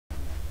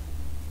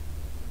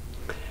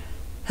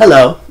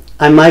Hello,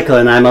 I'm Michael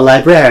and I'm a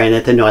librarian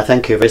at the North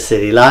Vancouver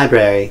City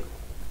Library.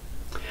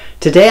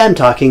 Today I'm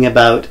talking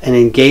about an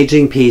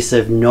engaging piece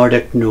of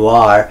Nordic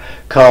noir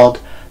called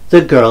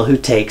The Girl Who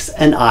Takes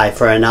an Eye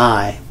for an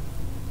Eye.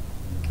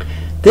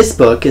 This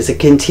book is a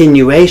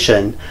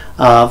continuation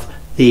of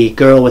the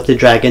Girl with the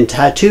Dragon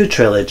Tattoo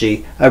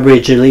trilogy,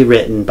 originally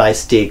written by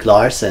Stieg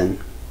Larsson.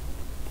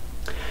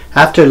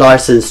 After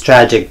Larsson's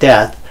tragic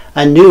death,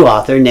 a new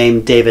author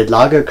named David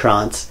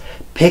Lagercrantz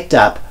picked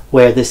up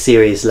where the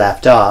series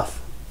left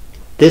off.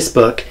 This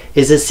book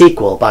is a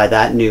sequel by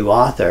that new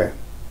author.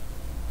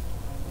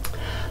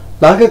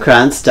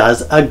 Lagercrantz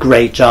does a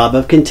great job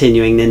of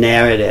continuing the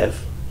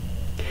narrative.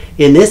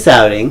 In this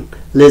outing,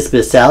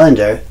 Lisbeth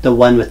Salander, the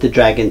one with the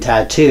dragon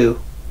tattoo,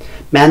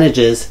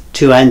 manages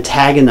to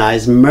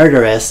antagonize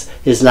murderous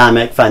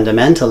Islamic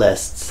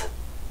fundamentalists.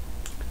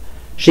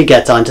 She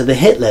gets onto the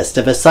hit list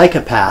of a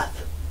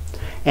psychopath,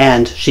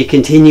 and she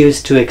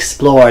continues to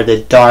explore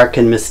the dark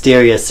and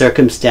mysterious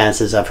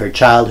circumstances of her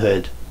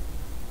childhood.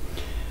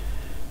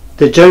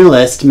 The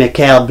journalist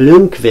Mikael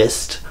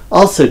Blomkvist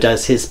also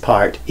does his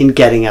part in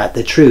getting at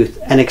the truth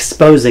and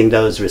exposing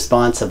those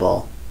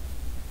responsible.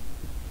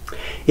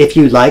 If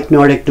you like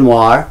Nordic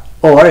noir,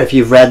 or if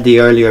you've read the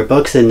earlier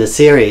books in the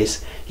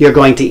series, you're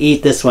going to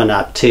eat this one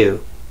up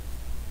too.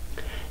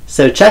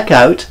 So check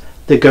out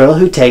The Girl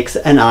Who Takes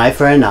an Eye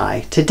for an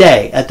Eye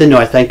today at the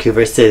North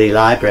Vancouver City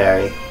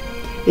Library.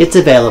 It's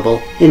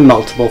available in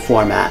multiple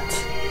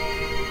formats.